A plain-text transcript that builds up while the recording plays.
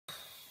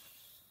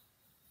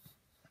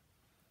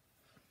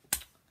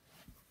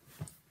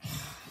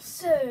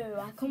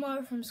So, I come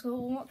over from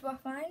school, and what do I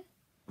find?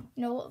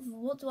 You know,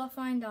 what do I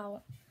find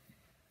out?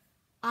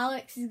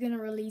 Alex is going to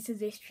release a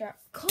diss track.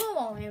 Come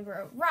on in,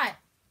 bro. Right.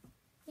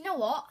 You know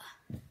what?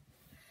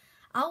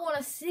 I want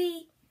to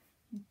see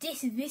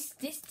this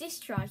diss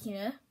track, you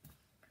know?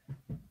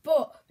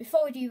 But,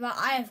 before we do that,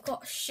 I have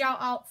got a shout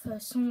out for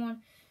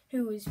someone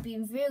who has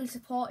been really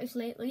supportive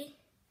lately.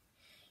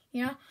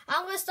 You know?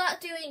 I'm going to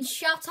start doing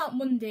shout out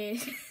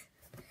Mondays.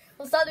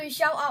 I'll start doing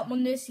shout out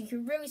Mondays so you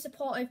can really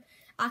supportive.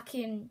 I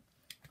can,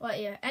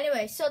 yeah.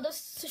 Anyway, so the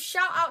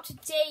shout out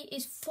today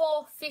is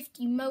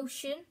 450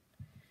 Motion.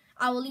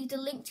 I will leave the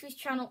link to his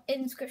channel in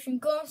the description.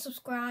 Go and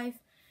subscribe.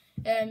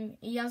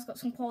 He has got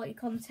some quality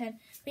content.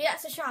 But yeah,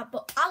 it's a shout out.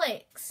 But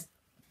Alex,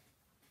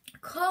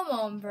 come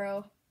on,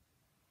 bro.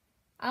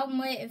 I'm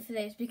waiting for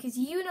this because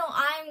you know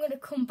I'm going to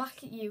come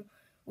back at you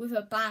with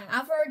a bang.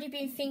 I've already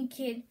been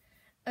thinking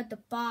at the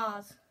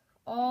bars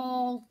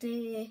all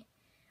day.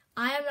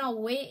 I am now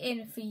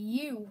waiting for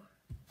you.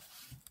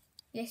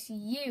 Yes,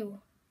 you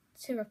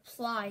to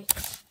reply.